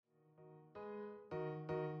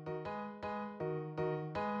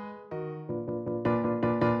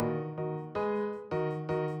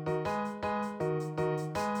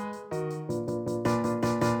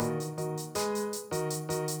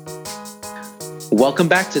Welcome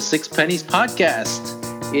back to Six Pennies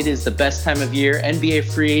Podcast. It is the best time of year. NBA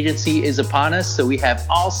free agency is upon us, so we have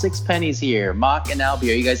all six pennies here. Mock and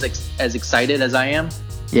Albie, are you guys as excited as I am?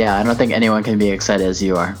 Yeah, I don't think anyone can be excited as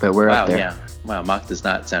you are, but we're up there. Yeah. Wow, Mock does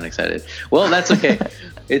not sound excited. Well, that's okay.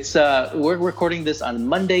 It's we're recording this on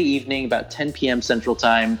Monday evening, about 10 p.m. Central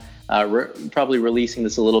Time. We're probably releasing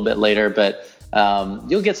this a little bit later, but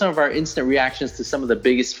you'll get some of our instant reactions to some of the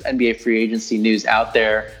biggest NBA free agency news out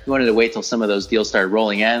there. We wanted to wait till some of those deals started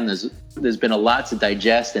rolling in. There's been a lot to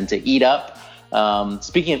digest and to eat up.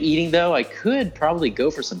 Speaking of eating, though, I could probably go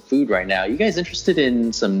for some food right now. You guys interested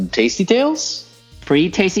in some Tasty Tales? Free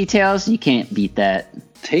Tasty Tales? You can't beat that.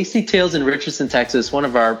 Tasty Tales in Richardson, Texas, one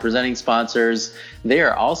of our presenting sponsors. They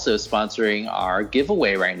are also sponsoring our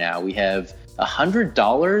giveaway right now. We have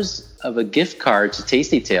 $100 of a gift card to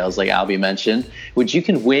Tasty Tales, like Albie mentioned, which you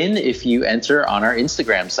can win if you enter on our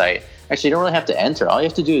Instagram site. Actually, you don't really have to enter. All you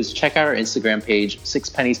have to do is check out our Instagram page, Six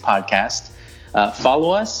Pennies Podcast.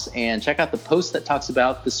 Follow us and check out the post that talks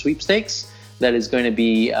about the sweepstakes that is going to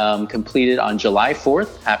be completed on July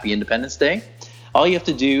 4th. Happy Independence Day. All you have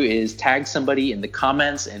to do is tag somebody in the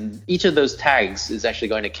comments, and each of those tags is actually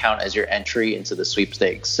going to count as your entry into the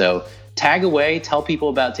sweepstakes. So tag away, tell people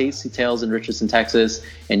about Tasty Tales in Richardson, Texas,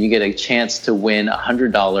 and you get a chance to win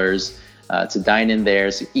 $100 to dine in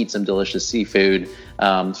there, so eat some delicious seafood.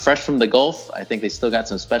 Fresh from the Gulf. I think they still got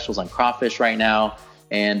some specials on crawfish right now.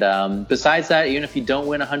 And besides that, even if you don't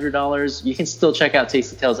win $100, you can still check out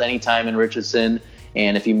Tasty Tales anytime in Richardson.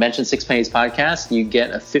 And if you mention Six Pennies Podcast, you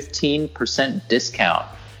get a 15% discount.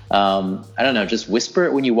 I don't know, just whisper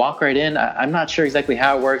it when you walk right in. I'm not sure exactly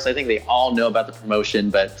how it works. I think they all know about the promotion,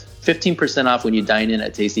 but 15% off when you dine in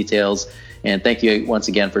at Tasty Tales. And thank you once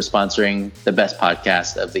again for sponsoring the best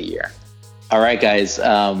podcast of the year. All right, guys.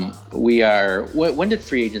 When did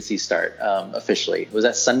free agency start officially? Was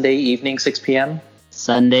that Sunday evening, 6 p.m.?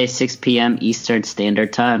 Sunday, 6 p.m. Eastern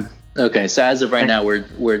Standard Time. Okay, so as of right now,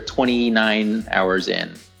 we're 29 hours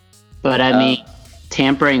in. But I mean,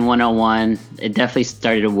 tampering 101, it definitely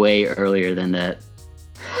started way earlier than that.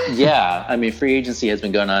 Yeah, I mean, free agency has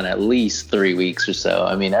been going on at least 3 weeks or so.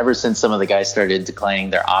 I mean, ever since some of the guys started declining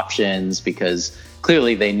their options because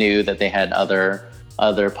clearly they knew that they had other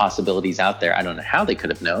possibilities out there. I don't know how they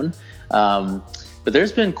could have known. But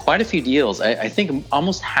there's been quite a few deals. I think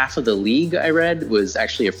almost half of the league I read was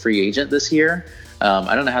actually a free agent this year.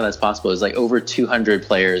 I don't know how that's possible. It's like over 200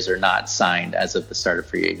 players are not signed as of the start of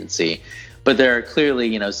free agency. But there are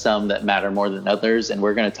clearly, some that matter more than others, and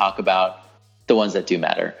we're going to talk about the ones that do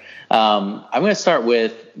matter. I'm going to start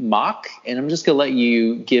with Mock, and I'm just going to let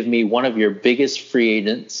you give me one of your biggest free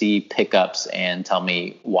agency pickups and tell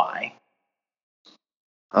me why.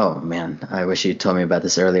 Oh, man. I wish you told me about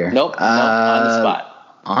this earlier. Nope, on the spot.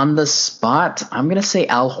 On the spot, I'm going to say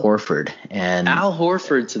Al Horford. And Al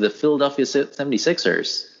Horford to the Philadelphia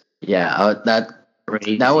 76ers. Yeah, that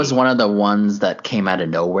was one of the ones that came out of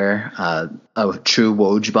nowhere, a true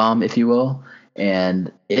Woj bomb, if you will.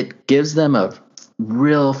 And it gives them a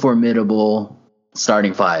real formidable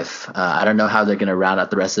starting five. I don't know how they're going to round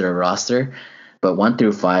out the rest of their roster, but 1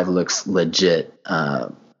 through 5 looks legit.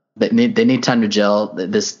 They need time to gel.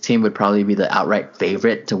 This team would probably be the outright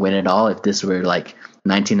favorite to win it all if this were like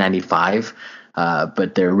 1995,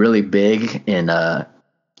 but they're really big in a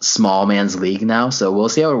small man's league now, so we'll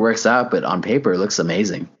see how it works out, but on paper it looks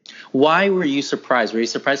amazing. Why were you surprised? Were you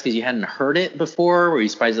surprised because you hadn't heard it before? Were you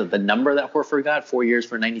surprised at the number that Horford got, 4 years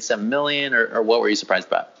for $97 million, or what were you surprised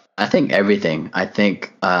about? I think everything. I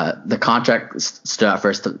think the contract stood out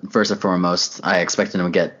first and foremost. I expected him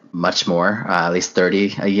to get much more, at least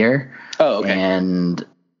 30 a year. Oh, okay. And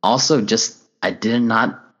also just I didn't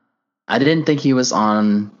think he was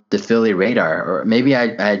on the Philly radar, or maybe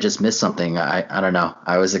I just missed something. I don't know.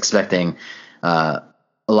 I was expecting a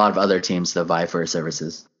lot of other teams to vie for his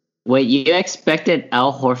services. Wait, you expected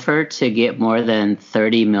Al Horford to get more than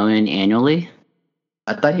 $30 million annually?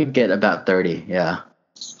 I thought he'd get about 30. Yeah.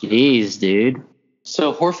 Jeez, dude.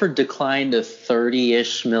 So Horford declined a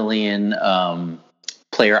 30-ish million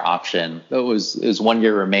player option. It was 1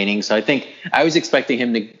 year remaining. So I think I was expecting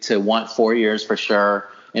him to want 4 years for sure,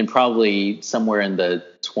 and probably somewhere in the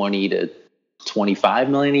 20 to 25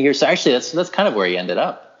 million a year. So actually, that's kind of where he ended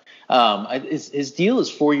up. His deal is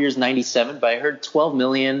 4 years, 97, but I heard 12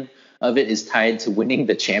 million of it is tied to winning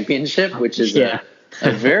the championship, which is a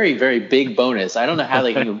very, very big bonus. I don't know how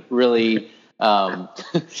they can really. I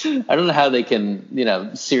don't know how they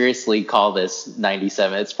can, seriously call this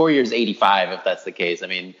 97. It's 4 years, 85, if that's the case. I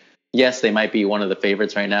mean, yes, they might be one of the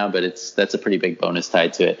favorites right now, but that's a pretty big bonus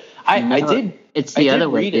tied to it. It's the other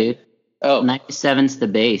way, dude. Oh, 97's the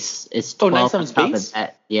base. It's 12 on top of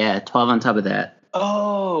that. Yeah, 12 on top of that.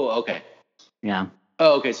 Oh, okay. Yeah.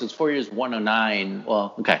 Oh, okay. So it's 4 years, 109.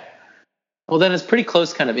 Well, okay. Well, then it's pretty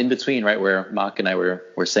close, kind of in between, right, where Mock and I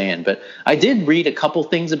were saying. But I did read a couple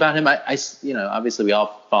things about him. Obviously we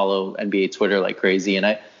all follow NBA Twitter like crazy, and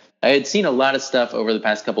I had seen a lot of stuff over the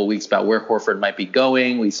past couple of weeks about where Horford might be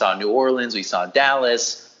going. We saw New Orleans, we saw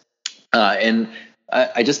Dallas, and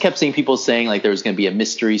I just kept seeing people saying like there was going to be a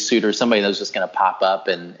mystery suitor, somebody that was just going to pop up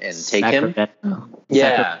and take him.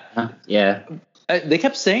 Yeah. Yeah. They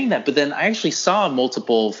kept saying that, but then I actually saw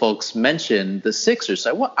multiple folks mention the Sixers.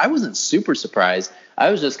 So I wasn't super surprised.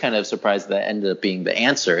 I was just kind of surprised that ended up being the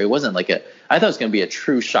answer. It wasn't like I thought it was going to be a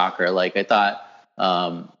true shocker. Like I thought,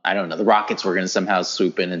 I don't know, the Rockets were going to somehow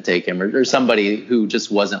swoop in and take him, or somebody who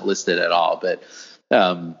just wasn't listed at all. But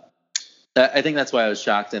I think that's why I was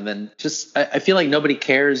shocked. And then I feel like nobody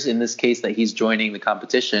cares in this case that he's joining the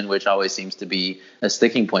competition, which always seems to be a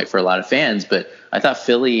sticking point for a lot of fans. But I thought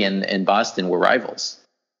Philly and Boston were rivals.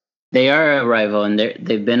 They are a rival, and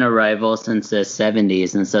they've been a rival since the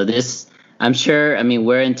 70s. And so I'm sure, I mean,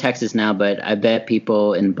 we're in Texas now, but I bet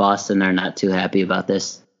people in Boston are not too happy about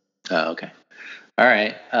this. Oh, okay. All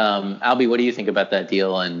right. Albie, what do you think about that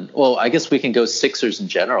deal? And, well, I guess we can go Sixers in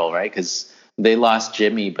general, right? Because they lost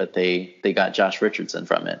Jimmy, but they got Josh Richardson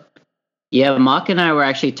from it. Yeah, Mock and I were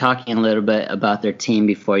actually talking a little bit about their team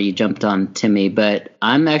before you jumped on Timmy, but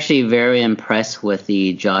I'm actually very impressed with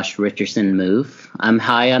the Josh Richardson move. I'm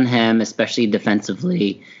high on him, especially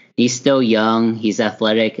defensively. He's still young, he's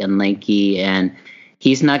athletic and lanky, and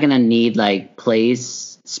he's not going to need like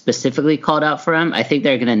plays specifically called out for him. I think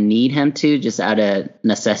they're going to need him to just out of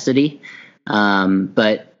necessity.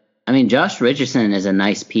 But I mean, Josh Richardson is a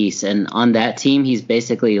nice piece, and on that team, he's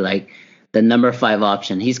basically like the number 5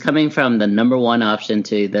 option. He's coming from the number 1 option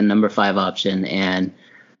to the number 5 option, and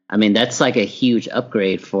I mean that's like a huge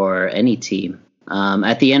upgrade for any team.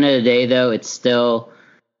 At the end of the day, though, it's still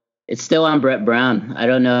on Brett Brown. I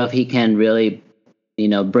don't know if he can really,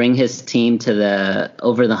 bring his team to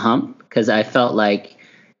over the hump, because I felt like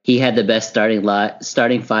he had the best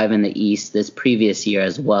starting 5 in the East this previous year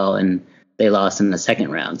as well, and they lost in the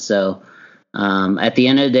second round. So at the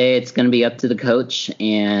end of the day, it's going to be up to the coach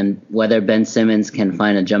and whether Ben Simmons can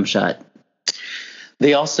find a jump shot.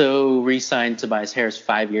 They also re-signed Tobias Harris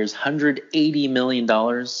 5 years, $180 million.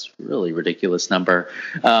 Really ridiculous number.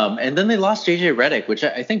 And then they lost JJ Redick, which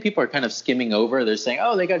I think people are kind of skimming over. They're saying,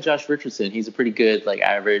 oh, they got Josh Richardson. He's a pretty good, like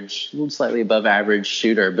average, slightly above average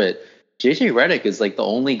shooter. But JJ Redick is like the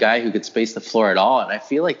only guy who could space the floor at all. And I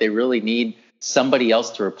feel like they really need somebody else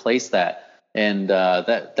to replace that. And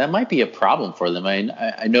that might be a problem for them.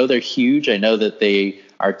 I know they're huge. I know that they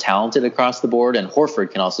are talented across the board, and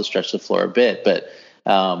Horford can also stretch the floor a bit. But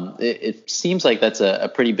it seems like that's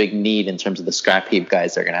a pretty big need in terms of the scrap heap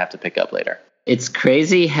guys they're going to have to pick up later. It's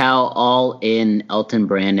crazy how all in Elton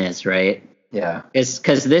Brand is, right? Yeah. It's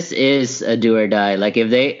because this is a do or die. Like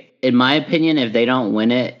in my opinion, if they don't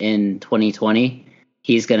win it in 2020,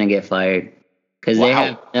 he's going to get fired. Because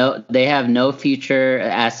they have no future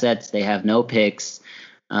assets, they have no picks.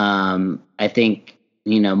 I think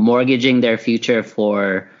mortgaging their future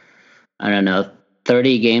for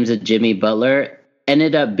 30 games of Jimmy Butler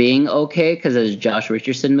ended up being okay because of the Josh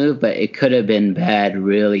Richardson move, but it could have been bad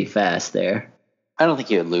really fast there. I don't think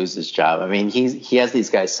he would lose his job. I mean, he has these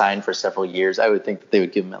guys signed for several years. I would think that they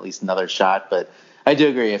would give him at least another shot, but I do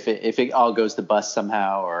agree if it all goes to bust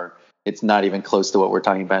somehow, or it's not even close to what we're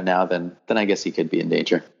talking about now, then I guess he could be in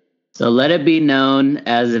danger. So let it be known,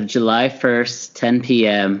 as of July 1st, 10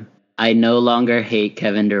 p.m., I no longer hate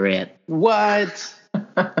Kevin Durant. What?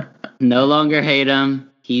 No longer hate him.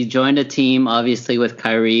 He joined a team, obviously, with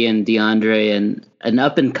Kyrie and DeAndre and an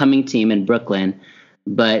up-and-coming team in Brooklyn,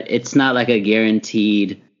 but it's not like a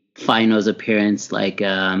guaranteed finals appearance like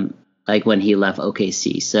when he left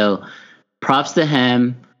OKC. So props to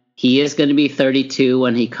him. He is going to be 32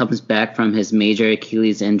 when he comes back from his major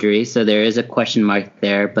Achilles injury, so there is a question mark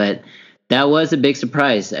there. But that was a big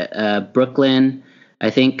surprise. Brooklyn,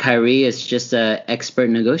 I think Kyrie is just an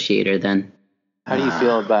expert negotiator. Then, how do you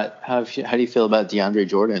feel about DeAndre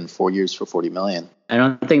Jordan? 4 years for $40 million. I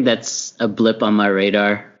don't think that's a blip on my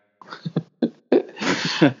radar.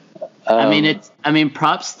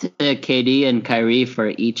 Props to KD and Kyrie for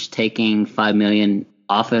each taking $5 million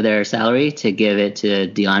off of their salary to give it to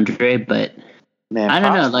DeAndre, but man, I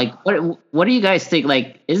don't know. Like, what do you guys think?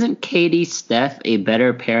 Like, isn't KD Steph a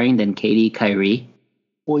better pairing than KD Kyrie?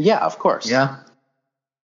 Well, yeah, of course. Yeah.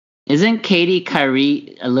 Isn't KD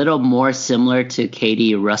Kyrie a little more similar to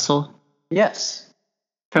KD Russell? Yes.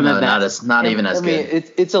 From No, a not even as good.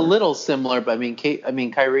 It's a little similar, but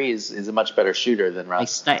Kyrie is a much better shooter than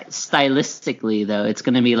Russ. Stylistically, though, it's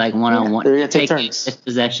going to be like one-on-one. They're gonna take turns.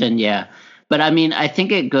 Possession, yeah. But I mean, I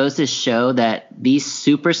think it goes to show that these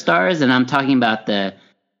superstars, and I'm talking about the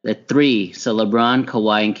three, so LeBron,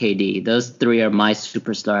 Kawhi, and KD. Those three are my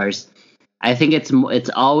superstars. I think it's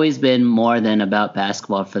always been more than about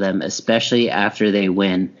basketball for them, especially after they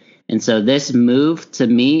win. And so this move, to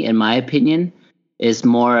me, in my opinion, is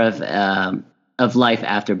more of life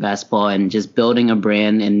after basketball and just building a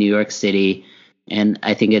brand in New York City. And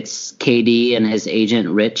I think it's KD and his agent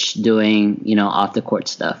Rich doing, off the court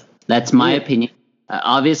stuff. That's my opinion.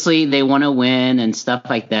 Obviously, they want to win and stuff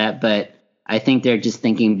like that, but I think they're just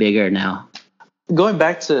thinking bigger now. Going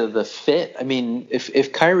back to the fit, I mean,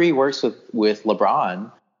 if Kyrie works with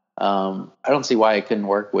LeBron, I don't see why it couldn't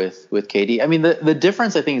work with KD. I mean, the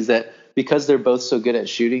difference I think is that because they're both so good at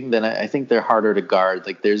shooting, then I think they're harder to guard.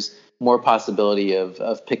 Like there's more possibility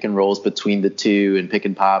of pick and rolls between the two and pick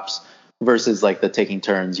and pops versus like the taking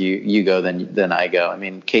turns. You go then I go. I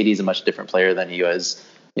mean, KD's a much different player than he was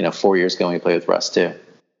 4 years ago when he played with Russ too.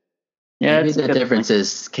 Yeah, maybe the difference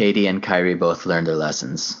is KD and Kyrie both learned their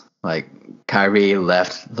lessons. Like Kyrie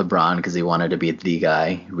left LeBron because he wanted to be the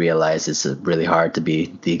guy, realized it's really hard to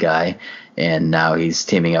be the guy, and now he's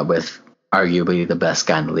teaming up with arguably the best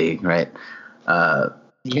guy in the league, right?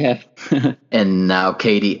 Yeah. And now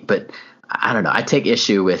KD, but I don't know. I take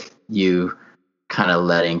issue with you kind of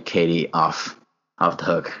letting KD off the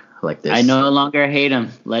hook like this. I no longer hate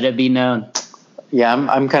him. Let it be known. Yeah,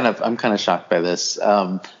 I'm kind of shocked by this.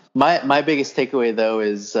 My biggest takeaway though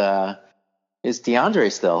is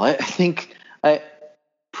DeAndre still. I think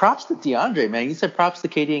props to DeAndre, man. You said props to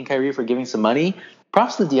KD and Kyrie for giving some money.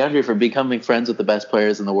 Props to DeAndre for becoming friends with the best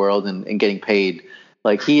players in the world and getting paid.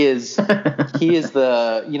 Like he is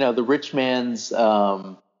the rich man's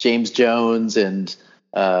James Jones and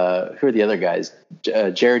who are the other guys?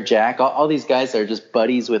 Jared Jack. All these guys that are just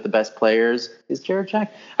buddies with the best players. Is Jared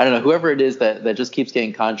Jack? I don't know. Whoever it is that just keeps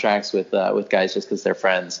getting contracts with guys just because they're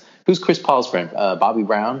friends. Who's Chris Paul's friend? Bobby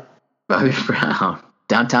Brown. Bobby Brown.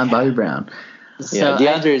 Downtown Bobby Brown. Yeah,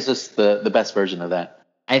 DeAndre is just the best version of that.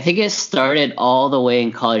 I think it started all the way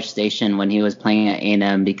in College Station when he was playing at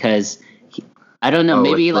A&M because I don't know,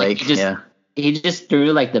 maybe like he just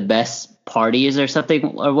threw like the best parties or something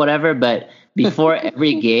or whatever. But before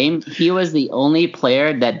every game, he was the only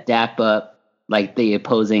player that dap up like the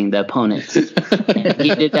opponents.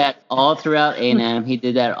 He did that all throughout A&M. He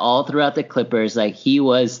did that all throughout the Clippers. Like he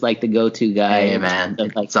was like the go-to guy. Hey man,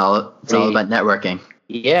 it's all about networking.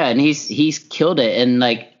 Yeah, and he's killed it. And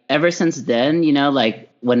like ever since then, like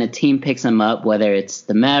when a team picks him up, whether it's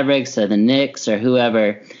the Mavericks or the Knicks or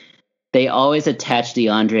whoever, they always attach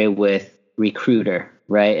DeAndre with recruiter,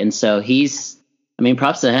 right? And so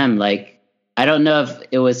props to him. Like, I don't know if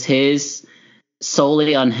it was his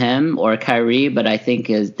solely on him or Kyrie, but I think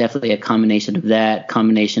it's definitely a combination of that,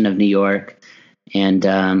 combination of New York. And,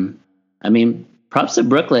 props to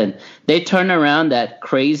Brooklyn. They turned around that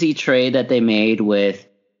crazy trade that they made with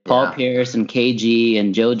Paul Pierce and KG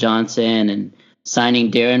and Joe Johnson and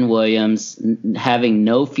signing Darren Williams, having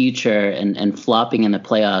no future and flopping in the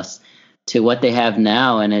playoffs to what they have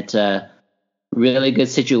now. And it's a really good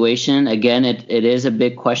situation. Again, it is a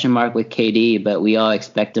big question mark with KD, but we all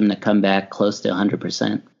expect him to come back close to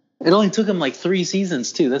 100%. It only took him like 3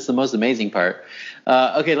 seasons too. That's the most amazing part.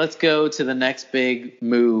 Okay, let's go to the next big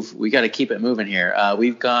move. We got to keep it moving here.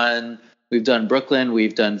 We've done Brooklyn,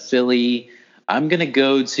 we've done Philly. We're going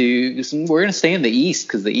to stay in the East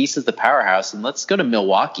because the East is the powerhouse, and let's go to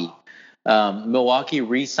Milwaukee. Milwaukee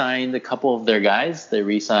re-signed a couple of their guys. They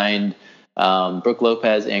re-signed Brook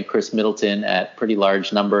Lopez and Chris Middleton at pretty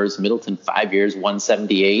large numbers. Middleton 5 years,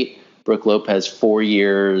 $178. Brook Lopez 4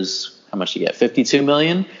 years, how much you get? $52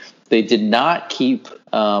 million. They did not keep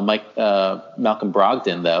Malcolm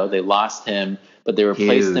Brogdon though. They lost him, but they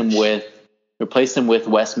replaced him with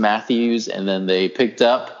Wes Matthews, and then they picked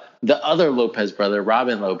up the other Lopez brother,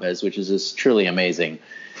 Robin Lopez, which is just truly amazing.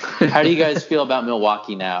 How do you guys feel about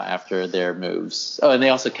Milwaukee now after their moves? Oh, and they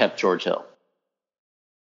also kept George Hill.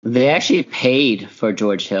 They actually paid for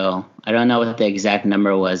George Hill. I don't know what the exact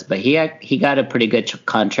number was, but he got a pretty good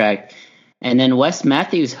contract. And then Wes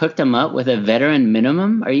Matthews hooked him up with a veteran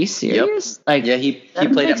minimum. Are you serious? Yep. Like, yeah, he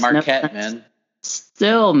played at Marquette, man.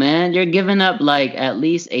 Still, man, you're giving up like at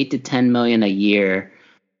least $8 to $10 million a year.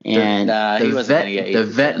 And the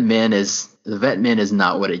vet min is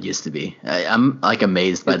not what it used to be. I'm like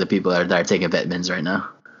amazed by the people that are taking vet mins right now.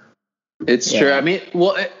 It's true. I mean,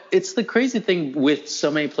 well, it's the crazy thing with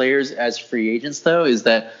so many players as free agents, though, is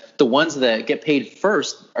that the ones that get paid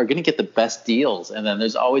first are going to get the best deals. And then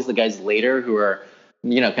there's always the guys later who are,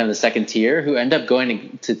 kind of the second tier who end up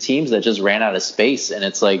going to teams that just ran out of space. And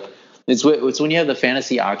it's like, it's when you have the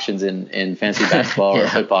fantasy auctions in fantasy basketball or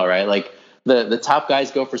football, right? Like the top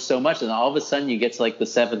guys go for so much. And all of a sudden you get to like the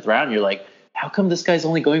 7th round. And you're like, how come this guy's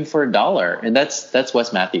only going for $1? And that's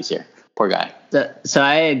Wes Matthews here. Poor guy. So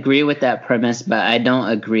I agree with that premise, but I don't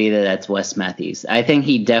agree that that's Wes Matthews. I think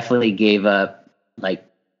he definitely gave up like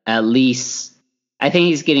at least. I think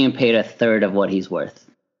he's getting paid a third of what he's worth.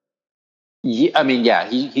 Yeah, I mean,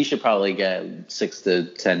 he should probably get 6 to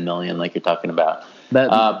 10 million, like you're talking about.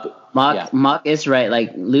 But Mock is right.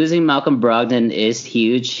 Like losing Malcolm Brogdon is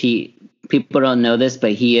huge. People don't know this,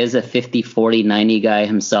 but he is a 50, 40, 90 guy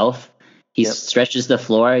himself. He stretches the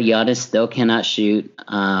floor. Giannis still cannot shoot.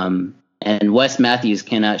 And Wes Matthews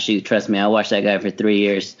cannot shoot. Trust me, I watched that guy for 3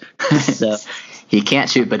 years. So he can't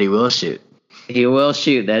shoot, but he will shoot. He will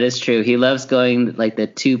shoot. That is true. He loves going like the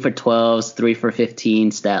 2 for 12s, 3 for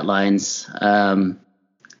 15 stat lines.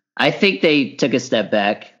 I think they took a step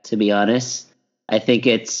back, to be honest. I think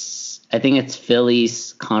it's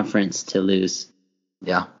Philly's conference to lose.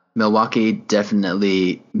 Yeah. Milwaukee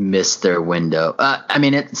definitely missed their window. I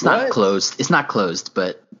mean, it's not closed. It's not closed,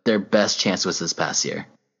 but their best chance was this past year.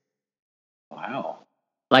 Wow.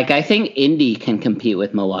 Like, I think Indy can compete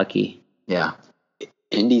with Milwaukee. Yeah.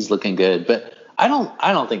 Indy's looking good, but I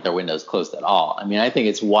don't think their window's closed at all. I mean, I think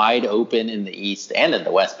it's wide open in the East and in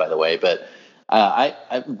the West, by the way. But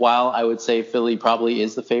while I would say Philly probably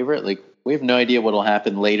is the favorite, like we have no idea what will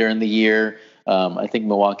happen later in the year. I think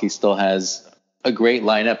Milwaukee still has a great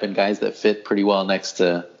lineup and guys that fit pretty well next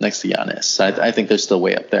to Giannis. So I think they're still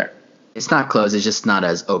way up there. It's not closed. It's just not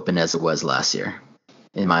as open as it was last year,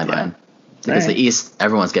 in my mind. Because the East,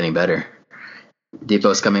 everyone's getting better.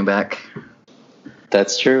 Depot's coming back.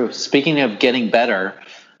 That's true. Speaking of getting better,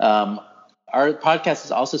 our podcast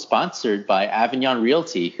is also sponsored by Avignon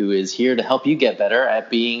Realty, who is here to help you get better at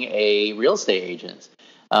being a real estate agent.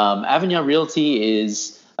 Avignon Realty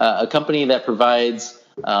is a company that provides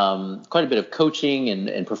quite a bit of coaching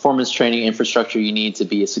and performance training infrastructure you need to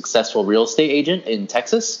be a successful real estate agent in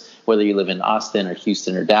Texas, whether you live in Austin or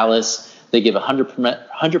Houston or Dallas. They give a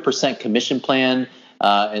 100% commission plan,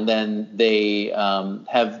 and then they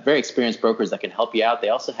have very experienced brokers that can help you out. They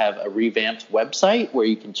also have a revamped website where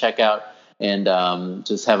you can check out and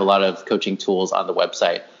just have a lot of coaching tools on the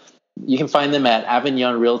website. You can find them at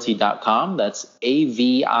avignonrealty.com. That's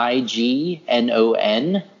AVIGNON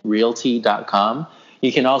realty.com.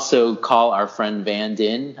 You can also call our friend Van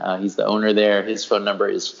Din. He's the owner there. His phone number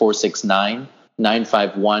is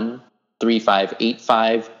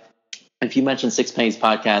 469-951-3585. If you mention Six Pennies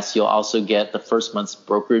Podcast, you'll also get the first month's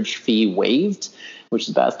brokerage fee waived, which is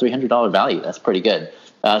about a $300 value. That's pretty good.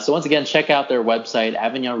 So once again, check out their website,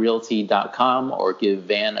 avignonrealty.com, or give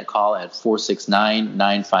Van a call at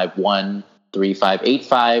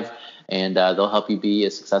 469-951-3585, and they'll help you be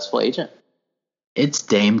a successful agent. It's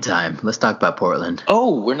Dame time. Let's talk about Portland.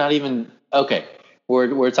 Oh, we're not even – okay.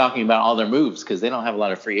 We're talking about all their moves because they don't have a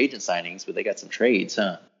lot of free agent signings, but they got some trades,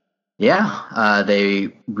 huh? Yeah,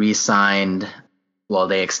 they re-signed. Well,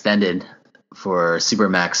 they extended for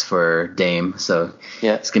Supermax for Dame, so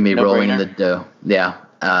it's gonna be rolling the dough. Yeah,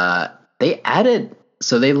 they added.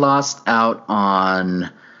 So they lost out on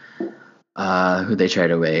who they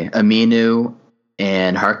traded away: Aminu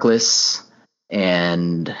and Harkless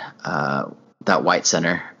and that white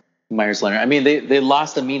center. Myers Leonard. I mean, they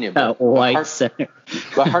lost Aminu. But white center.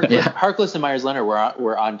 But Harkless and Myers Leonard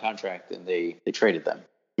were on contract, and they traded them.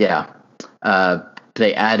 Yeah.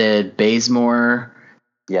 They added Bazemore.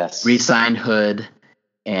 Yes. Re-signed Hood,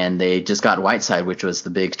 and they just got Whiteside, which was the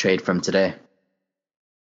big trade from today.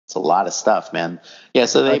 It's a lot of stuff, man. Yeah,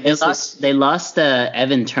 so they lost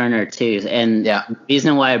Evan Turner too, and the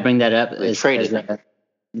reason why I bring that up is traded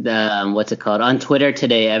the what's it called on Twitter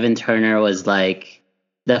today. Evan Turner was like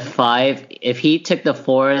the 5. If he took the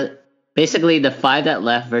 4, basically the 5 that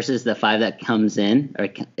left versus the 5 that comes in or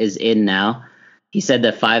is in now. He said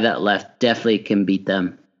the 5 that left definitely can beat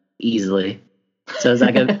them easily. So it was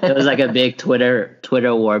like a big Twitter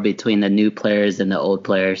war between the new players and the old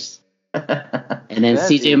players. And then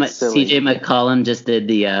CJ McCollum just did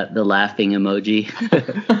the laughing emoji.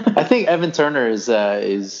 I think Evan Turner is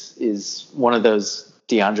one of those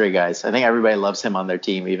DeAndre guys. I think everybody loves him on their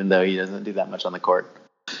team, even though he doesn't do that much on the court.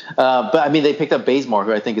 But I mean, they picked up Bazemore,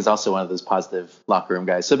 who I think is also one of those positive locker room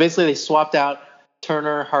guys. So basically, they swapped out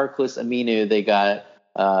Turner, Harkless, Aminu. They got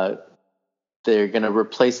they're going to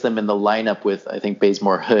replace them in the lineup with, I think,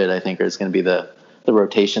 Bazemore, Hood. I think is going to be the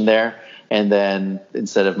rotation there. And then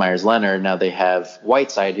instead of Myers Leonard, now they have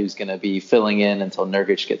Whiteside, who's going to be filling in until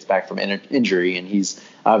Nurkic gets back from injury. And he's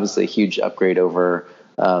obviously a huge upgrade over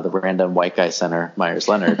the random white guy center, Myers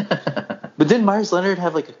Leonard. But didn't Myers Leonard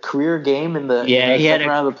have like a career game in the he had a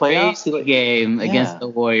round of the playoffs? Game against the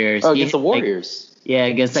Warriors. Oh, against the Warriors.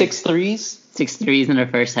 Against 6 threes. 6 threes in the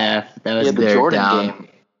first half. That was the Jordan game.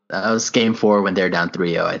 That was game 4 when they're down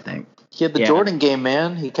 3-0, I think. He had the Jordan game,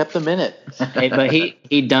 man. He kept them in it. Hey, but he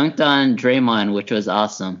dunked on Draymond, which was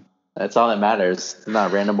awesome. That's all that matters. He's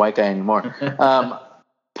not a random white guy anymore.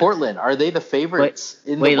 Portland, are they the favorites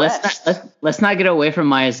in the West? Let's not get away from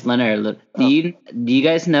Myers Leonard. Do you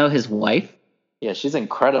guys know his wife? Yeah, she's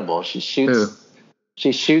incredible. She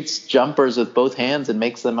shoots jumpers with both hands and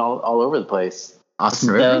makes them all over the place.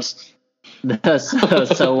 Austin Rivers.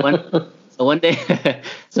 So one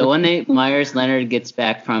day Myers Leonard gets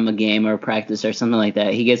back from a game or practice or something like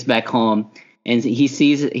that. He gets back home and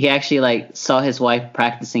he actually saw his wife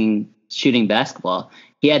practicing shooting basketball.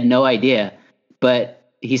 He had no idea, but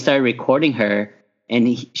he started recording her,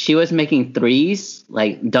 and she was making threes,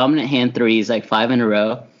 like dominant hand threes, like 5 in a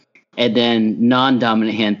row, and then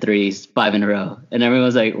non-dominant hand threes 5 in a row. And everyone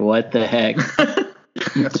was like, "What the heck?"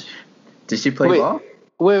 Did she play ball?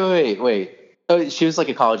 Wait. Oh, she was like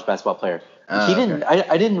a college basketball player. He didn't. Okay.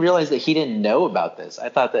 I didn't realize that he didn't know about this. I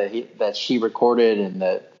thought that she recorded and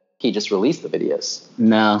that he just released the videos.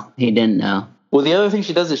 No, he didn't know. Well, the other thing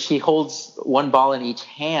she does is she holds one ball in each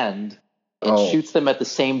hand and shoots them at the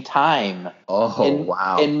same time.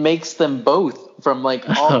 Wow! And makes them both from like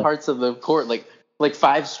all parts of the court, like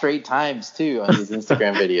 5 straight times too on these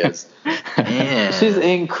Instagram videos. Man. She's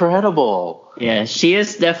incredible. Yeah, she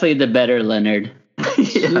is definitely the better Leonard.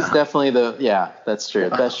 She's definitely that's true.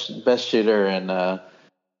 Best shooter. And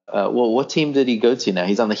what team did he go to now?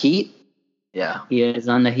 He's on the Heat? Yeah. He is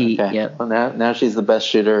on the Heat. Okay. Yep. Well, now she's the best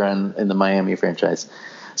shooter in the Miami franchise.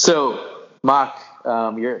 So, Mock,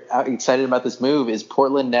 you're excited about this move. Is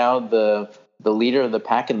Portland now the leader of the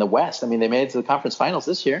pack in the West? I mean, they made it to the conference finals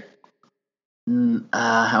this year.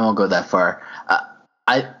 I won't go that far.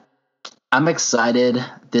 I'm excited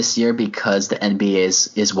this year because the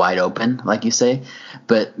NBA is wide open, like you say.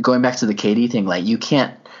 But going back to the KD thing, like you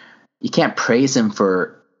can't praise him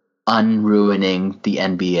for unruining the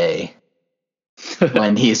NBA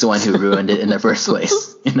when he's the one who ruined it in the first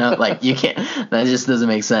place. You know, like you can't. That just doesn't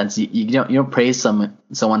make sense. You don't praise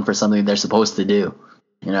someone for something they're supposed to do.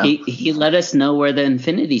 You know, he let us know where the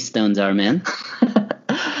Infinity Stones are, man.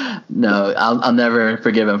 No, I'll never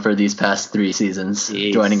forgive him for these past 3 seasons.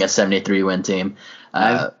 Jeez. Joining a 73-win team.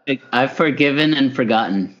 I've forgiven and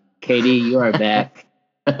forgotten. KD, you are back.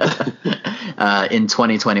 In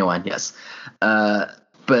 2021, yes.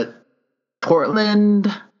 But Portland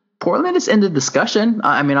is in the discussion.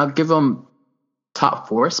 I mean, I'll give them top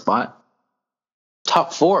 4 spot.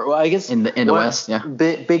 Top 4? Well, I guess in the West, yeah.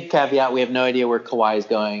 Big caveat: we have no idea where Kawhi is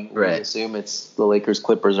going. Right. We assume it's the Lakers,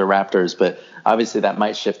 Clippers, or Raptors, but obviously that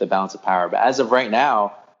might shift the balance of power. But as of right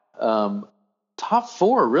now, top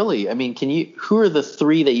 4, really. I mean, who are the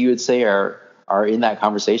 3 that you would say are in that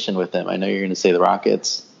conversation with them? I know you're going to say the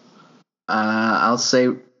Rockets. I'll say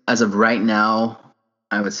as of right now,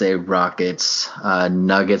 I would say Rockets.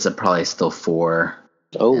 Nuggets are probably still 4.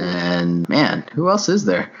 Oh, and man, who else is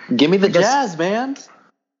there? Give me the Jazz, man.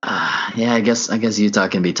 Yeah, I guess Utah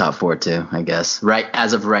can be top 4 too. I guess right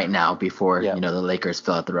as of right now, before the Lakers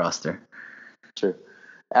fill out the roster. True.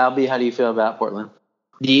 Albie, how do you feel about Portland?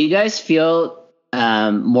 Do you guys feel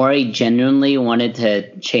Morey genuinely wanted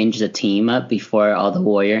to change the team up before all the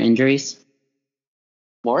Warrior injuries?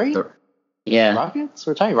 Morey? Yeah. Rockets?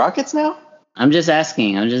 We're talking Rockets now? I'm just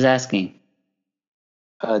asking.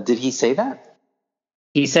 Did he say that?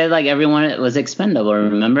 He said everyone was expendable.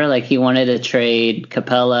 Remember, he wanted to trade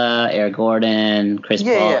Capella, Eric Gordon, Chris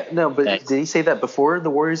Paul. Yeah. No, but did he say that before the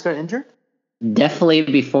Warriors got injured? Definitely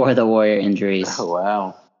before the Warrior injuries. Oh,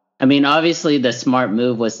 wow. I mean, obviously the smart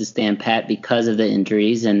move was to stand pat because of the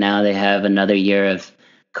injuries, and now they have another year of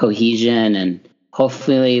cohesion, and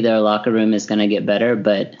hopefully their locker room is going to get better.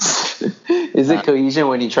 But is it cohesion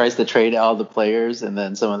when he tries to trade all the players and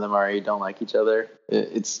then some of them already don't like each other?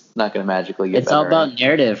 It's not going to magically get better. It's all about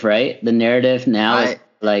narrative, right? The narrative now is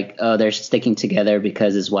they're sticking together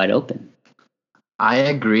because it's wide open. I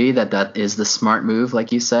agree that is the smart move,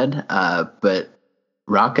 like you said. But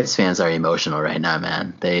Rockets fans are emotional right now,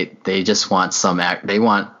 man. They just want they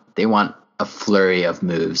want a flurry of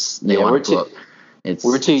moves.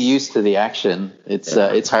 We're too used to the action.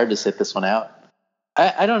 It's hard to sit this one out.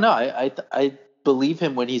 I don't know. I believe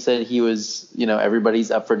him when he said he was, everybody's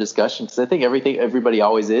up for discussion, because I think everybody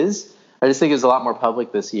always is. I just think it was a lot more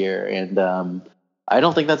public this year, and I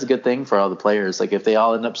don't think that's a good thing for all the players. Like if they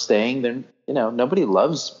all end up staying, then nobody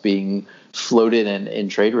loves being floated in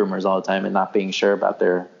trade rumors all the time and not being sure about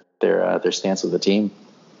their stance with the team.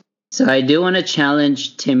 So I do want to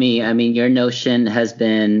challenge Timmy. I mean, your notion has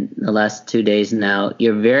been the last 2 days now.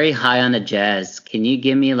 You're very high on the Jazz. Can you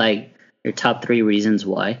give me like your top 3 reasons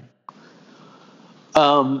why?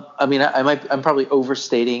 I mean, I'm probably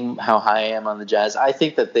overstating how high I am on the Jazz. I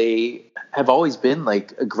think that they have always been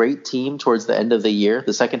like a great team towards the end of the year.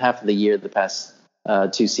 The second half of the year, the past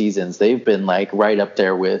 2 seasons, they've been like right up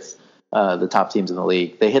there with the top teams in the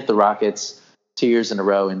league. They hit the Rockets 2 years in a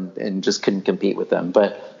row and just couldn't compete with them.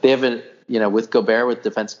 But they haven't, with Gobert with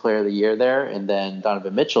Defensive Player of the Year there, and then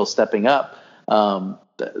Donovan Mitchell stepping up,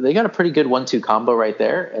 they got a pretty good 1-2 combo right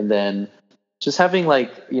there. And then just having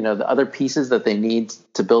like, the other pieces that they need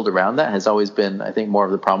to build around that has always been, I think, more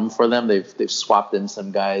of the problem for them. They've swapped in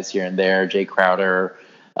some guys here and there, Jay Crowder,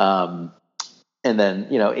 and then,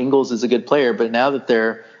 Ingles is a good player, but now that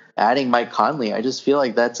they're adding Mike Conley, I just feel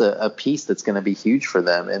like that's a piece that's going to be huge for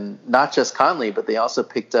them. And not just Conley, but they also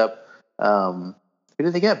picked up, who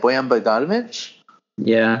did they get? Bojan Bogdanovic?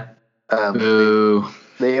 Yeah.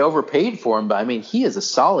 They overpaid for him, but I mean, he is a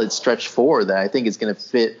solid stretch 4 that I think is going to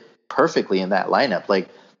fit perfectly in that lineup. Like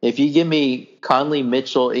if you give me Conley,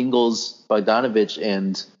 Mitchell, Ingles, Bogdanovic,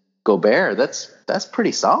 and Gobert, that's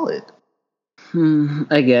pretty solid.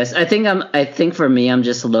 I guess. I think for me, I'm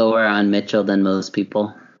just lower on Mitchell than most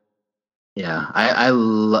people. Yeah, I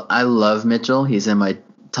love Mitchell. He's in my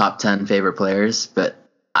top 10 favorite players, but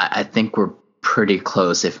I think we're pretty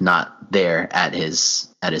close, if not there, at his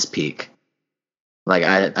peak. Like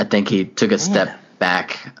I think he took a step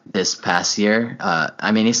back this past year.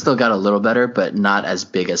 I mean, he still got a little better, but not as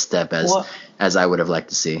big a step as I would have liked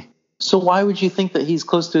to see. So why would you think that he's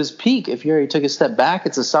close to his peak? If he already took a step back,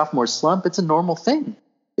 it's a sophomore slump. It's a normal thing.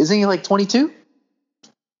 Isn't he like 22?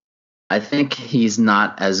 I think he's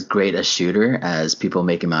not as great a shooter as people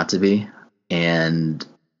make him out to be. And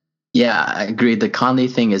yeah, I agree. The Conley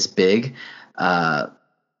thing is big, but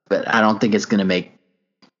I don't think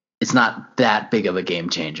it's not that big of a game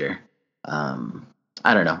changer.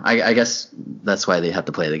 I don't know. I guess that's why they have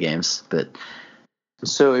to play the games. But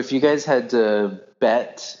so if you guys had to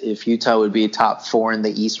bet if Utah would be top 4 in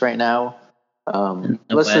the East right now, in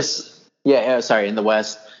the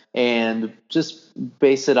West, and just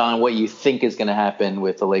base it on what you think is going to happen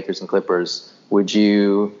with the Lakers and Clippers, would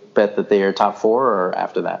you bet that they are top 4 or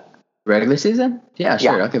after that? Regular season? Yeah,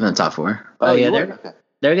 sure. Yeah. I'll give them top 4. Oh yeah,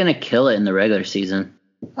 they're going to kill it in the regular season.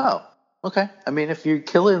 Oh, okay. I mean, if you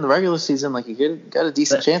kill it in the regular season, like you got a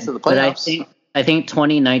decent chance in the playoffs. But I think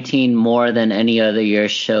 2019 more than any other year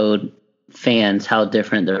showed fans how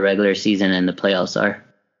different the regular season and the playoffs are.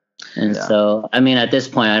 And so, I mean, at this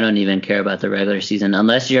point, I don't even care about the regular season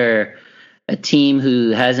unless you're a team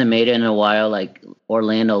who hasn't made it in a while, like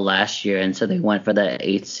Orlando last year, and so they went for that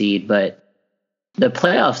 8th seed. But the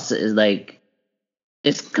playoffs is like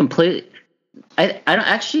it's complete. I don't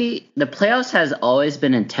actually. The playoffs has always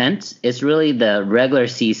been intense. It's really the regular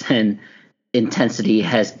season intensity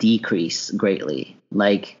has decreased greatly.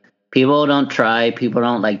 Like people don't try. People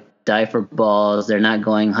don't like die for balls. They're not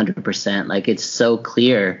going 100%. Like it's so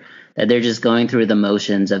clear that they're just going through the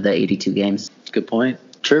motions of the 82 games. Good point.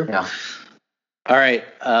 True. Yeah. All right.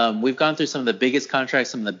 We've gone through some of the biggest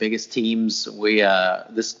contracts, some of the biggest teams.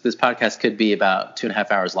 This podcast could be about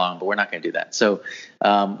 2.5 hours long, but we're not going to do that. So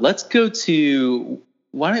let's go to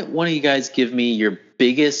why don't one of you guys give me your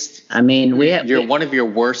biggest? I mean, one of your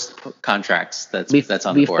worst contracts that's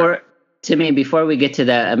on the board. Timmy, before we get to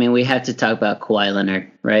that, I mean, we have to talk about Kawhi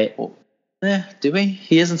Leonard, right? Well, do we?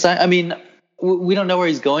 He hasn't signed. I mean, we don't know where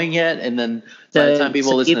he's going yet, and then by the time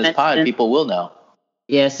people listen to this pod, people will know.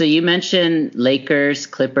 Yeah, so you mentioned Lakers,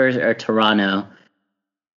 Clippers, or Toronto.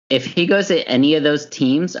 If he goes to any of those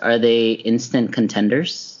teams, are they instant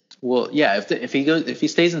contenders? Well, yeah. If he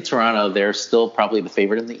stays in Toronto, they're still probably the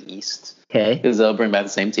favorite in the East. Okay, because they'll bring back the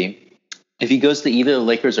same team. If he goes to either the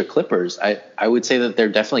Lakers or Clippers, I would say that they're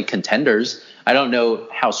definitely contenders. I don't know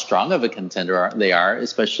how strong of a contender they are,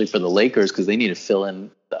 especially for the Lakers, because they need to fill in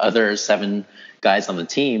the other 7 guys on the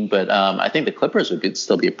team. But I think the Clippers would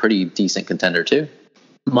still be a pretty decent contender too.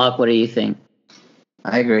 Mark, what do you think?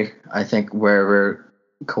 I agree. I think wherever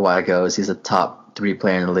Kawhi goes, he's a top 3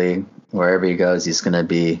 player in the league. Wherever he goes, he's going to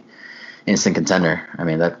be instant contender. I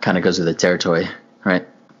mean, that kind of goes with the territory, right?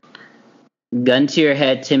 Gun to your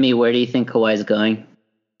head, Timmy, where do you think Kawhi's going?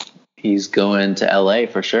 He's going to LA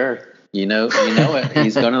for sure. You know it.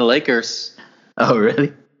 He's going to the Lakers. Oh,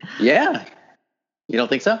 really? Yeah. You don't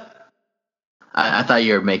think so? I thought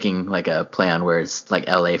you were making like a plan where it's like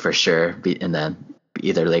LA for sure, and then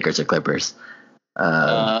either Lakers or Clippers.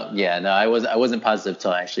 Yeah, no, I wasn't positive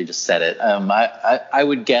till I actually just said it. I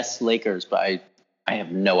would guess Lakers, but I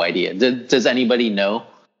have no idea. Does anybody know?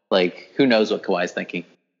 Like, who knows what Kawhi's thinking?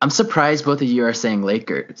 I'm surprised both of you are saying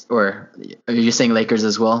Lakers, or are you saying Lakers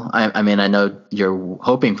as well? I mean, I know you're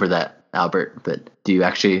hoping for that, Albert, but do you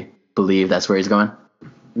actually believe that's where he's going?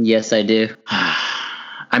 Yes, I do.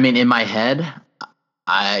 I mean, in my head,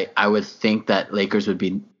 I would think that Lakers would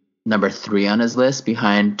be number 3 on his list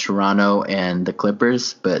behind Toronto and the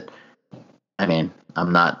Clippers, but I mean,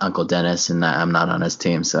 I'm not Uncle Dennis and I'm not on his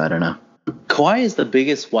team, so I don't know. Kawhi is the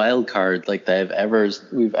biggest wild card like that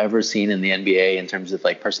we've ever seen in the NBA in terms of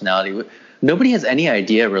like personality. Nobody has any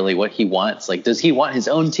idea really what he wants. Like, does he want his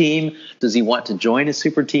own team? Does he want to join a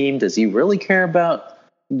super team? Does he really care about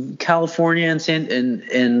California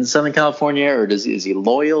and Southern California, or is he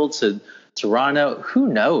loyal to Toronto? Who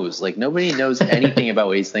knows? Like, nobody knows anything about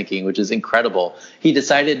what he's thinking, which is incredible. He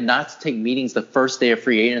decided not to take meetings the first day of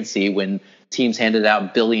free agency when teams handed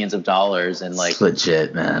out billions of dollars, and like, it's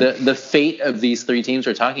legit, man. The fate of these 3 teams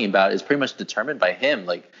we're talking about is pretty much determined by him.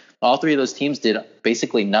 Like, all 3 of those teams did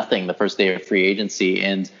basically nothing the first day of free agency,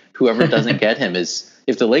 and whoever doesn't get him is,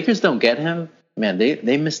 if the Lakers don't get him, man,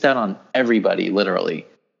 they missed out on everybody, literally.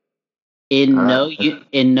 In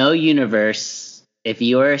no universe, if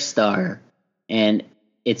you are a star and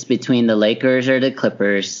it's between the Lakers or the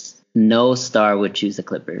Clippers, no star would choose the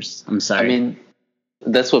Clippers. I'm sorry. I mean,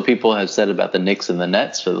 that's what people have said about the Knicks and the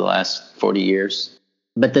Nets for the last 40 years.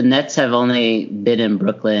 But the Nets have only been in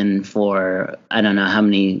Brooklyn for, I don't know how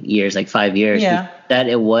many years, like 5 years. Yeah. That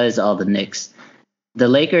it was all the Knicks. The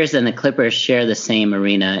Lakers and the Clippers share the same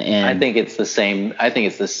arena, and I think it's the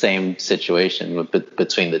same situation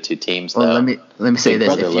between the 2 teams. Well, let me say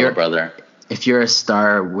this: brother. If you're a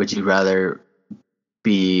star, would you rather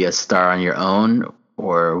be a star on your own,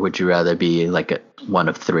 or would you rather be like one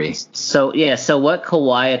of 3? So what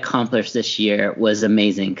Kawhi accomplished this year was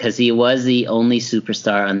amazing because he was the only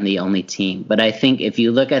superstar on the only team. But I think if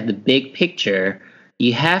you look at the big picture,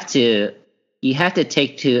 you have to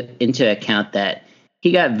take into account that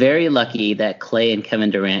he got very lucky that Klay and Kevin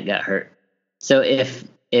Durant got hurt. So if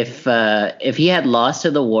he had lost to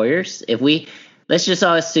the Warriors, let's just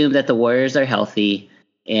all assume that the Warriors are healthy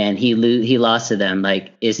and he lost to them,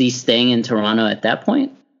 like, is he staying in Toronto at that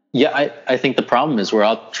point? Yeah, I think the problem is we're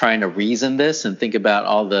all trying to reason this and think about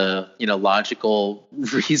all the, logical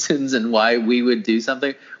reasons and why we would do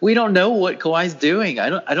something. We don't know what Kawhi's doing.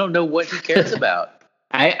 I don't know what he cares about.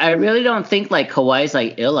 I really don't think like Kawhi's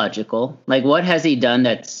like illogical. Like, what has he done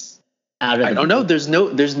that's out of I don't know. There's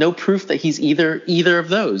no proof that he's either of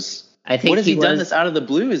those. I think what has he done that's out of the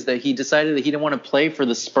blue is that he decided that he didn't want to play for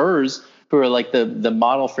the Spurs, who are like the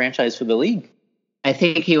model franchise for the league. I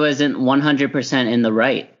think he wasn't 100% in the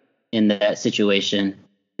right in that situation.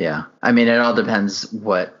 Yeah. I mean, it all depends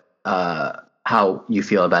how you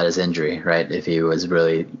feel about his injury, right? If he was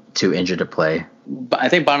really too injured to play. But I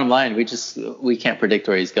think bottom line, we can't predict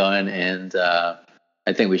where he's going, and I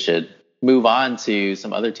think we should move on to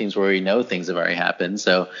some other teams where we know things have already happened.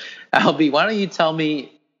 So, Albie, why don't you tell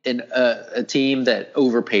me a team that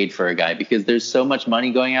overpaid for a guy, because there's so much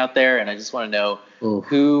money going out there, and I just want to know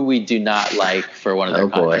who we do not like for one of their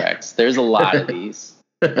contracts. There's a lot of these.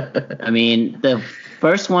 I mean, the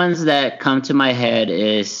first ones that come to my head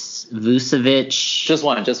is Vucevic. Just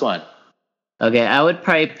one. Okay, I would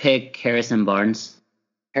probably pick Harrison Barnes.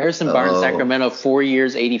 Harrison Barnes, Sacramento, 4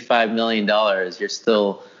 years, $85 million. You're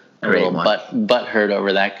still a little butt hurt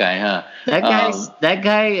over that guy, huh? That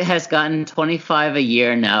guy has gotten 25 a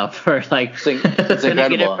year now for like it's incredible.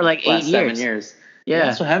 Get it for like 8 years. 7 years. Yeah,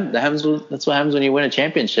 that's what happens. That's what happens when you win a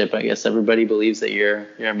championship. I guess everybody believes that you're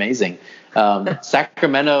amazing.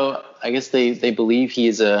 Sacramento, I guess they believe he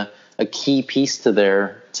is a key piece to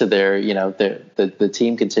their the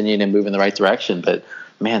team continuing to move in the right direction. But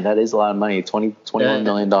man, that is a lot of money. $21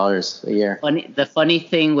 million a year. The funny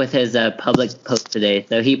thing with his public post today,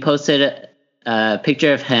 so he posted a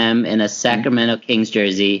picture of him in a Sacramento Kings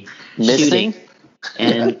jersey missing,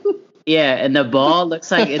 and and the ball looks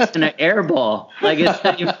like it's gonna airball, like it's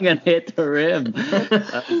not even gonna hit the rim.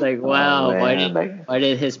 I was like, wow, why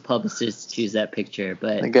did his publicist choose that picture?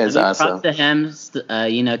 But that guy's awesome. Props to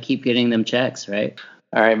him, keep getting them checks, right?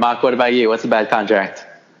 All right, Mock, what about you? What's a bad contract?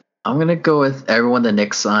 I'm going to go with everyone the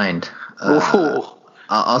Knicks signed.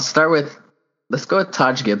 I'll start with, let's go with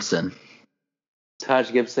Taj Gibson.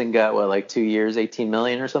 Taj Gibson got, like 2 years, $18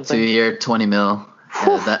 million or something? 2 year, $20 million.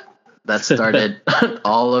 Yeah, that started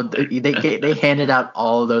all of they handed out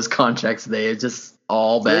all of those contracts. They just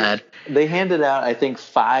all bad. They handed out, I think,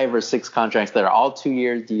 5 or 6 contracts that are all 2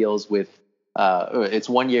 year deals with it's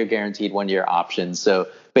 1 year guaranteed, 1 year option. So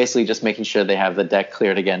basically just making sure they have the deck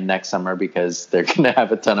cleared again next summer because they're going to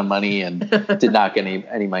have a ton of money and did not get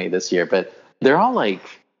any money this year. But they're all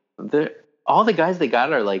all the guys they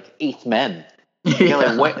got are like eighth men. They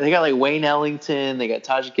got like Wayne Ellington, they got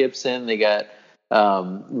Taj Gibson, they got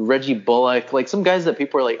Reggie Bullock, like some guys that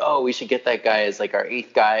people are like, oh, we should get that guy as like our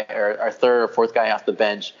eighth guy or our third or fourth guy off the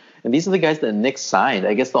bench. And these are the guys that Knicks signed.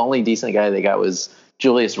 I guess the only decent guy they got was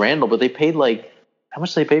Julius Randle, but they paid how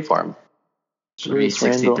much did they pay for him?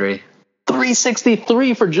 $363.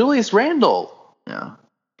 $363 for Julius Randle. Yeah.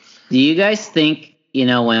 Do you guys think,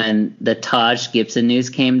 when the Taj Gibson news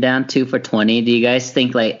came down 2 for $20, do you guys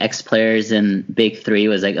think like ex-players in Big Three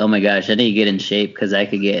was like, oh my gosh, I need to get in shape because I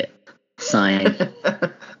could get signed?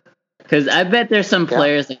 Because I bet there's some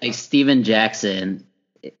players like Steven Jackson.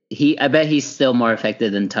 I bet he's still more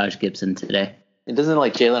effective than Taj Gibson today. It doesn't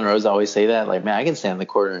like Jalen Rose always say that? Like, man, I can stand in the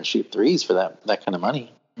corner and shoot threes for that kind of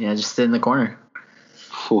money. Yeah, just sit in the corner.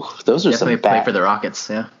 Whew, those are definitely some bad. Play for the Rockets.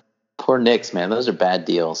 Yeah. Poor Knicks, man. Those are bad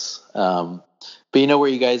deals. But you know where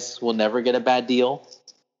you guys will never get a bad deal?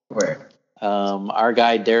 Where? Our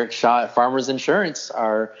guy Derek Shaw at Farmers Insurance,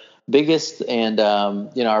 our biggest and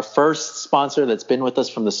our first sponsor that's been with us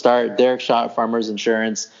from the start. Derek Shaw at Farmers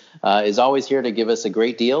Insurance is always here to give us a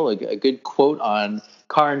great deal, a good quote on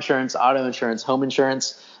car insurance, auto insurance, home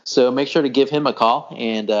insurance. So make sure to give him a call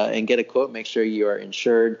and get a quote. Make sure you are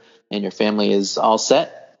insured and your family is all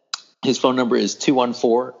set. His phone number is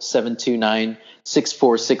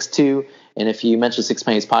 214-729-6462. And if you mention Six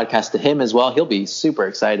Pennies Podcast to him as well, he'll be super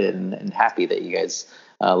excited and happy that you guys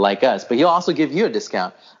like us. But he'll also give you a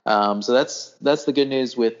discount. So that's the good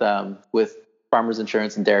news with Farmers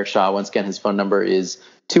Insurance and Derek Shaw. Once again, his phone number is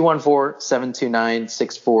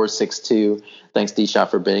 214-729-6462. Thanks, D. Shaw,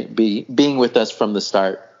 for being with us from the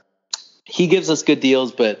start. He gives us good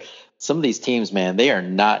deals, but some of these teams, man, they are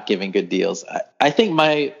not giving good deals. I think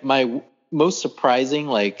my most surprising,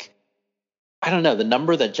 I don't know, the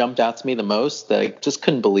number that jumped out to me the most that I just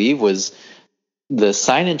couldn't believe was the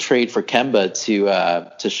sign and trade for Kemba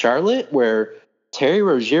to Charlotte, where Terry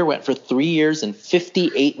Rozier went for 3 years and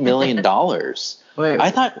 $58 million. Wait,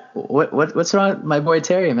 I thought what's wrong with my boy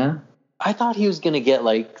Terry, man? I thought he was going to get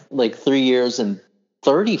like 3 years and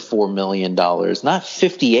 $34 million, not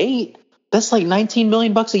 58. That's like $19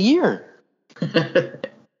 million a year.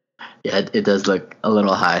 Yeah, it does look a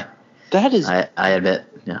little high. That is, I admit.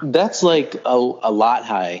 Yeah. That's like a lot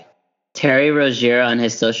high. Terry Rozier on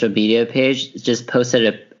his social media page just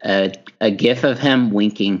posted a GIF of him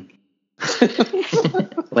winking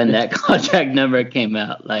when that contract number came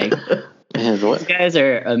out. Like, man, these guys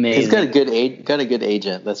are amazing. He's got a good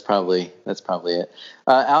agent. That's probably it.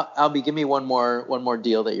 Albie, give me one more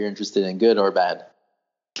deal that you're interested in, good or bad.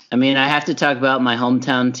 I mean, I have to talk about my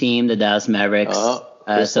hometown team, the Dallas Mavericks.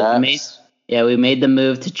 We made the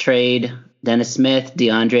move to trade Dennis Smith,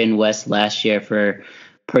 DeAndre, and West last year for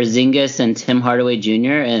Porzingis and Tim Hardaway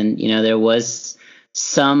Jr. And there was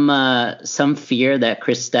some fear that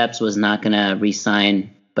Kristaps was not going to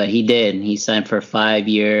re-sign, but he did. He signed for a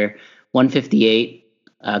 5-year, $158,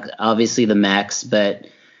 obviously the max. But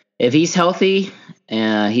if he's healthy,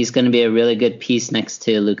 he's going to be a really good piece next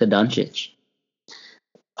to Luka Doncic.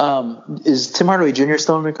 Is Tim Hardaway Jr.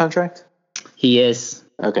 still under contract? He is.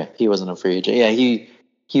 Okay, he wasn't a free agent. Yeah, he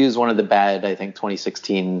was one of the bad, I think,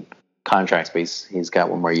 2016 contracts, but he's got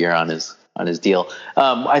one more year on his deal.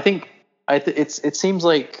 It seems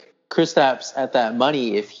like Kristaps at that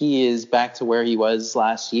money, if he is back to where he was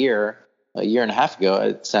last year, a year and a half ago,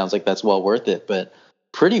 it sounds like that's well worth it. But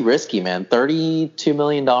pretty risky, man. $32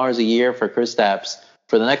 million a year for Kristaps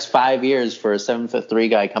for the next 5 years for a 7'3"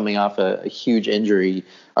 guy coming off a huge injury.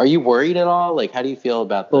 Are you worried at all? Like, how do you feel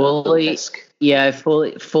about the risk? Yeah, I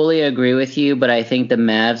fully agree with you, but I think the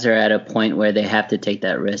Mavs are at a point where they have to take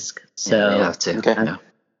that risk. So yeah, they have to. Okay.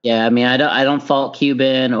 Yeah, I mean, I don't fault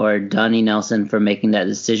Cuban or Donnie Nelson for making that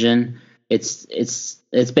decision. It's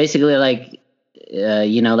basically like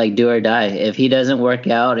like do or die. If he doesn't work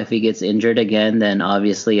out, if he gets injured again, then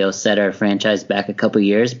obviously it'll set our franchise back a couple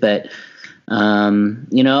years. But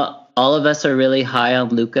all of us are really high on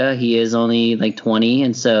Luka. He is only like 20,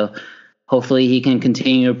 and so hopefully he can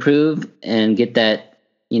continue to improve and get that,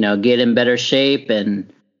 get in better shape,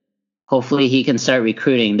 and hopefully he can start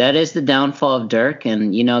recruiting. That is the downfall of Dirk,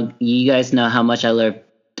 and you guys know how much I love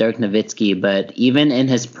Dirk Nowitzki, but even in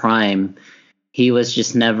his prime, he was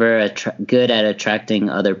just never good at attracting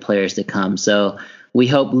other players to come. So we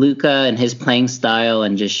hope Luka and his playing style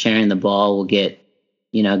and just sharing the ball will get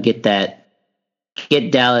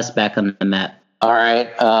Dallas back on the map. All right,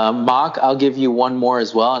 Mock, I'll give you one more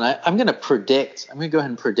as well, and I'm going to predict. I'm going to go ahead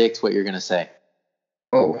and predict what you're going to say.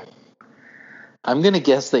 Oh. I'm going to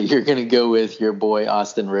guess that you're going to go with your boy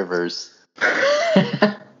Austin Rivers.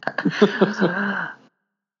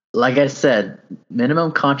 Like I said,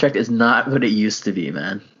 minimum contract is not what it used to be,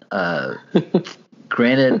 man.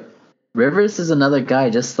 Granted, Rivers is another guy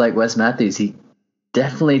just like Wes Matthews. He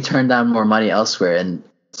definitely turned down more money elsewhere, and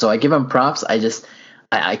so I give him props.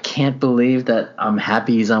 I can't believe that I'm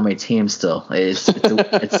happy he's on my team still. It's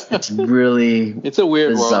really it's a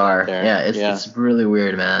weird bizarre. World out there. Yeah, it's really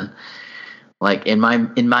weird, man. Like in my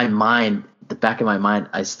mind, the back of my mind,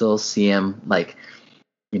 I still see him like,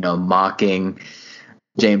 mocking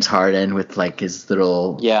James Harden with like his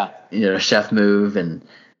little chef move, and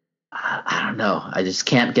I don't know. I just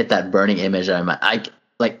can't get that burning image out of my.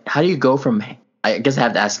 How do you go from? I guess I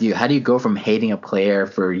have to ask you. How do you go from hating a player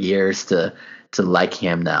for years to like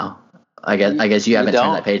him now? I guess you haven't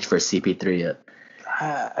turned that page for CP3 yet.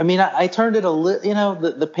 I turned it a little.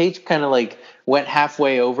 The page kind of like went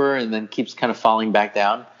halfway over and then keeps kind of falling back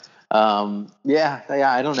down. I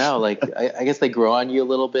don't know. Like I guess they grow on you a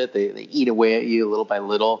little bit. They eat away at you little by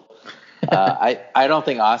little. I don't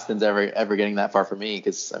think Austin's ever getting that far for me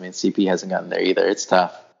because CP hasn't gotten there either. It's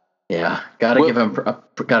tough. Yeah, gotta give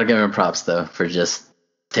him props though for just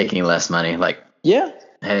taking less money. Like hey,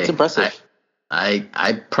 it's impressive.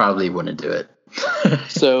 I probably wouldn't do it.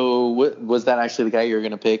 So was that actually the guy you were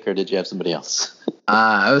going to pick, or did you have somebody else?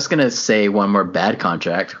 I was going to say one more bad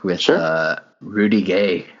contract with Rudy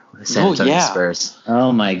Gay, San Antonio Spurs.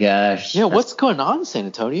 Oh my gosh. Yeah, what's going on in San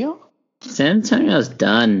Antonio? San Antonio's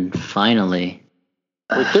done finally.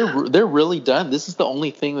 Like they're really done. This is the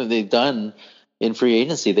only thing that they've done in free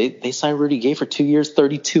agency. They signed Rudy Gay for 2 years,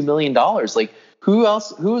 $32 million. Like who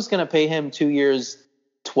was going to pay him 2 years?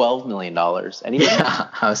 $12 million. Anybody? Yeah,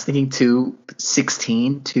 I was thinking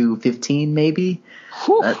 216, 215 maybe.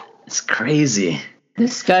 That's crazy.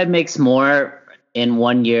 This guy makes more in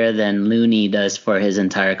 1 year than Looney does for his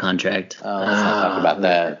entire contract. Oh, let's not talk about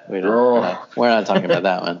that. We're not talking about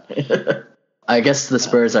that one. I guess the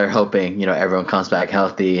Spurs are hoping, everyone comes back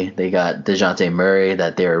healthy. They got DeJounte Murray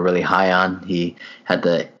that they were really high on. He had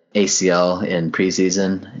the ACL in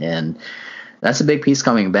preseason, and that's a big piece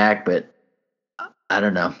coming back, but I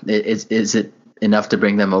don't know. Is it enough to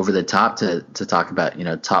bring them over the top to talk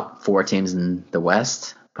about, top 4 teams in the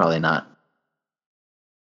West? Probably not.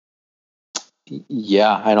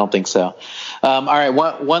 Yeah, I don't think so. All right,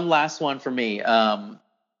 one last one for me.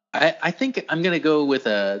 I think I'm going to go with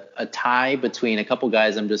a tie between a couple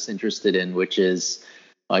guys I'm just interested in, which is,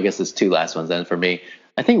 I guess it's 2 last ones then for me.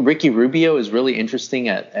 I think Ricky Rubio is really interesting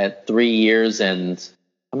at 3 years, and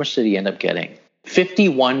how much did he end up getting?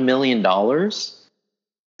 $51 million.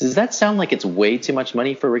 Does that sound like it's way too much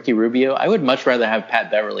money for Ricky Rubio? I would much rather have Pat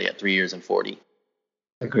Beverly at 3 years and 40.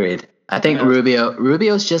 Agreed. I think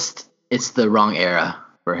Rubio's just, it's the wrong era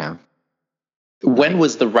for him. When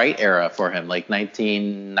was the right era for him? Like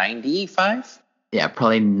 1995? Yeah,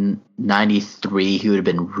 probably 93. He would have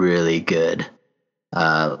been really good.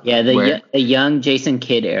 The young Jason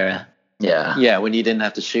Kidd era. Yeah. Yeah, when you didn't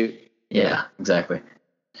have to shoot. Yeah, exactly.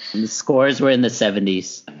 And the scores were in the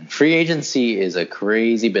 70s. Free agency is a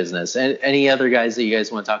crazy business. And any other guys that you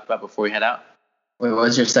guys want to talk about before we head out? Wait, what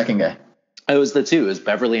was your second guy? It was the 2. It was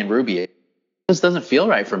Beverly and Rubio. This doesn't feel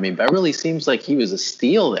right for me. Beverly seems like he was a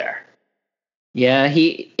steal there. Yeah,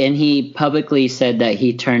 he publicly said that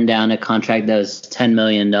he turned down a contract that was $10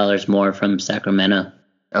 million more from Sacramento.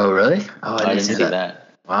 Oh, really? Oh, I didn't see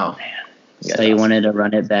that. Wow. Man. So he wanted to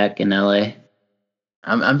run it back in LA.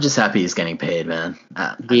 I'm just happy he's getting paid, man.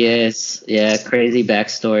 He is. Yeah, crazy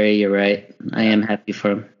backstory. You're right. I am happy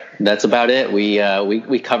for him. That's about it. We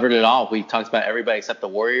covered it all. We talked about everybody except the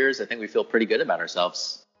Warriors. I think we feel pretty good about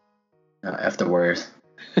ourselves. F the Warriors.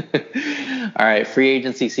 All right, free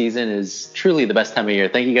agency season is truly the best time of year.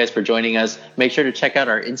 Thank you guys for joining us. Make sure to check out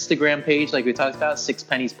our Instagram page, like we talked about, Six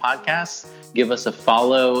Pennies Podcast. Give us a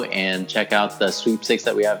follow and check out the sweepstakes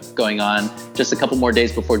that we have going on. Just a couple more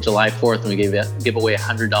days before July 4th, when we give away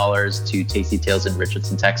 $100 to Tasty Tales in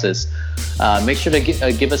Richardson, Texas. Make sure to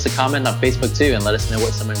give us a comment on Facebook too, and let us know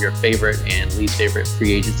what some of your favorite and least favorite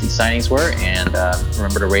free agency signings were. And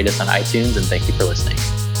remember to rate us on iTunes. And thank you for listening.